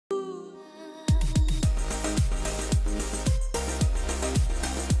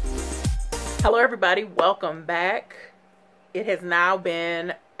Hello everybody, welcome back. It has now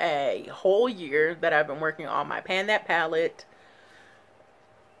been a whole year that I've been working on my Pan That palette.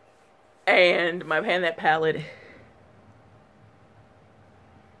 And my Pan That palette,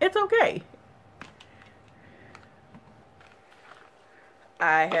 it's okay.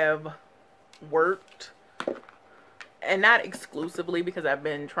 I have worked, and not exclusively because I've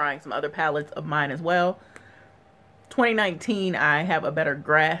been trying some other palettes of mine as well. 2019, I have a better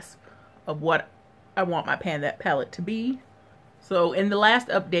grasp of what I want my Pan That palette to be. So in the last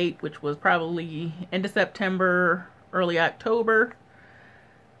update, which was probably end of September, early October,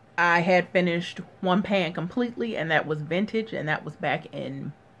 I had finished one pan completely, and that was vintage, and that was back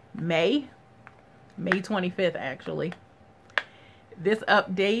in May 25th actually. This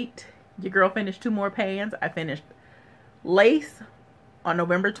update, your girl finished two more pans. I finished Lace on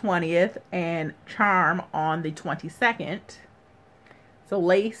November 20th and Charm on the 22nd. So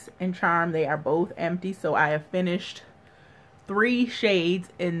Lace and Charm, they are both empty. So I have finished 3 shades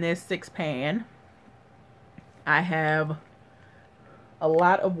in this 6 pan. I have a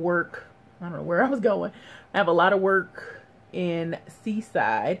lot of work. I don't know where I was going. I have a lot of work in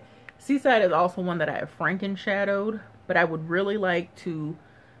Seaside. Seaside is also one that I have Franken shadowed, but I would really like to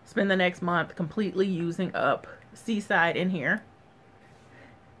spend the next month completely using up Seaside in here.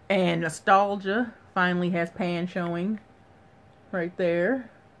 And Nostalgia finally has pan showing right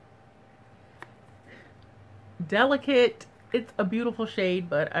there. Delicate, it's a beautiful shade,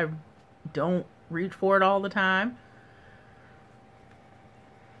 but I don't reach for it all the time.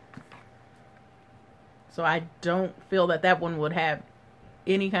 So I don't feel that that one would have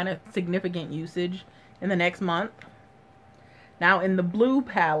any kind of significant usage in the next month. Now in the blue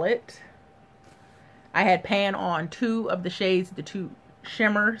palette, I had pan on 2 of the shades, the 2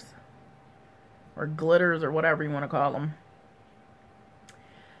 shimmers or glitters or whatever you want to call them.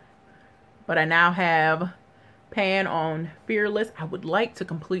 But I now have pan on Fearless. I would like to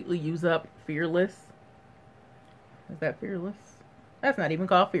completely use up Fearless. Is that Fearless? That's not even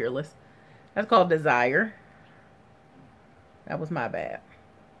called Fearless. That's called Desire. That was my bad.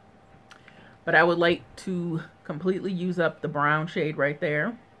 But I would like to completely use up the brown shade right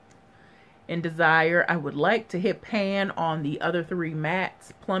there. In Desire, I would like to hit pan on the other 3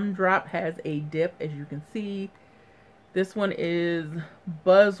 mattes. Plum Drop has a dip, as you can see. This one is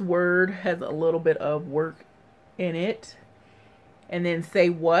Buzzword, has a little bit of work in it. And then Say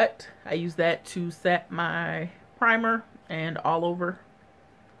What, I use that to set my primer and all over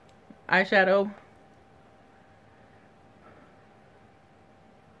eyeshadow.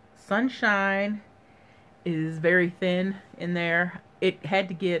 Sunshine is very thin in there. It had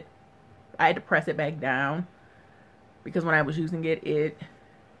to get, I had to press it back down because when I was using it, it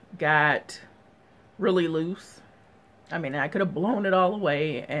got really loose. I mean, I could have blown it all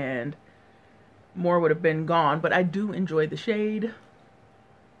away and more would have been gone, but I do enjoy the shade.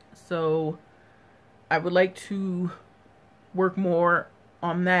 So I would like to work more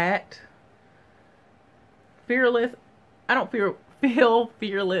on that. Fearless, I don't feel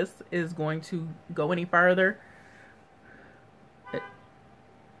Fearless is going to go any farther.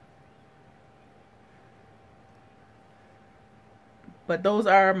 But those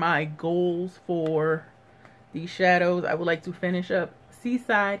are my goals for these shadows. I would like to finish up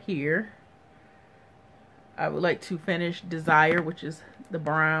Seaside here. I would like to finish Desire, which is the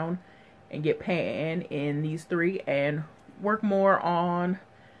brown, and get pan in these 3 and work more on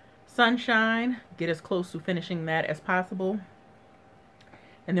Sunshine. Get as close to finishing that as possible.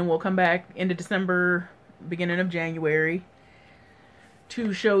 And then we'll come back into December, beginning of January,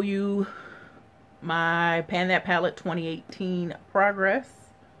 to show you my Pan That palette 2018 progress.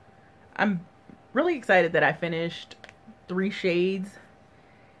 I'm really excited that I finished 3 shades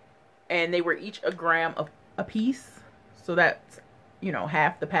and they were each a gram a piece. So that's, you know,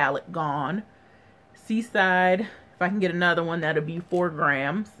 half the palette gone. Seaside, if I can get another one, that'll be 4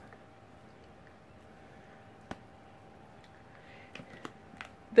 grams.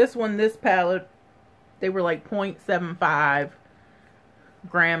 This one, this palette, they were like 0.75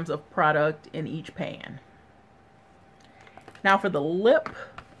 grams of product in each pan. Now for the lip,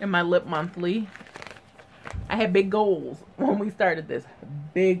 in my Lip Monthly, I had big goals when we started this.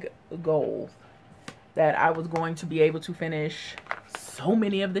 Big goals that I was going to be able to finish so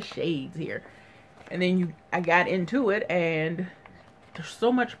many of the shades here. And then I got into it and there's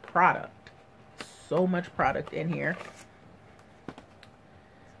so much product. So much product in here.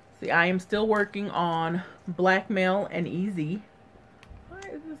 See, I am still working on Blackmail and Easy. Why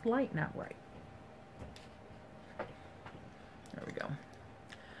is this light not right? There we go.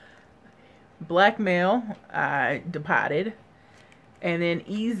 Blackmail, I depotted. And then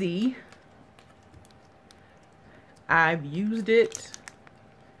Easy, I've used it.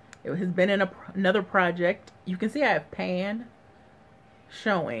 It has been in another project. You can see I have pan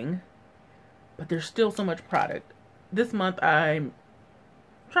showing, but there's still so much product. This month I'm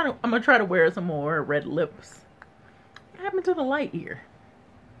gonna try to wear some more red lips. What happened to the light here?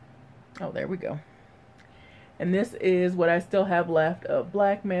 Oh, there we go. And this is what I still have left of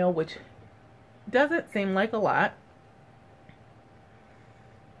Blackmail, which doesn't seem like a lot.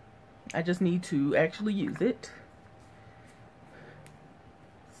 I just need to actually use it.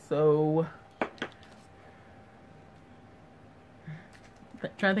 So,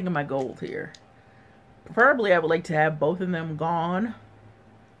 trying to think of my goals here. Preferably, I would like to have both of them gone.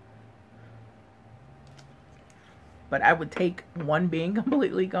 But I would take one being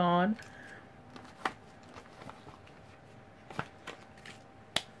completely gone.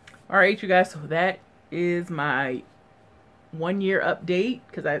 Alright, you guys, so that is my 1 year update,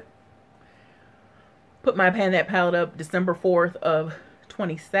 because I put my Pan That palette up December 4th of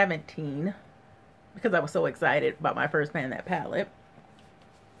 2017 because I was so excited about my first Pan That palette.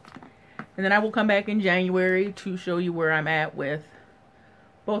 And then I will come back in January to show you where I'm at with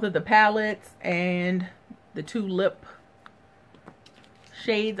both of the palettes and the 2 lip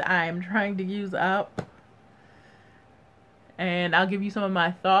shades I'm trying to use up. And I'll give you some of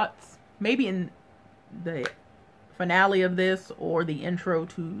my thoughts, maybe in the finale of this or the intro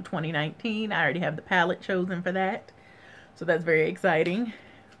to 2019. I already have the palette chosen for that, so that's very exciting.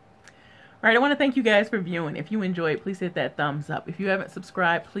 Alright, I want to thank you guys for viewing. If you enjoyed, please hit that thumbs up. If you haven't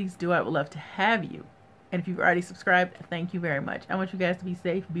subscribed, please do. I would love to have you. And if you've already subscribed, thank you very much. I want you guys to be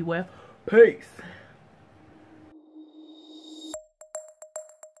safe, be well. Peace.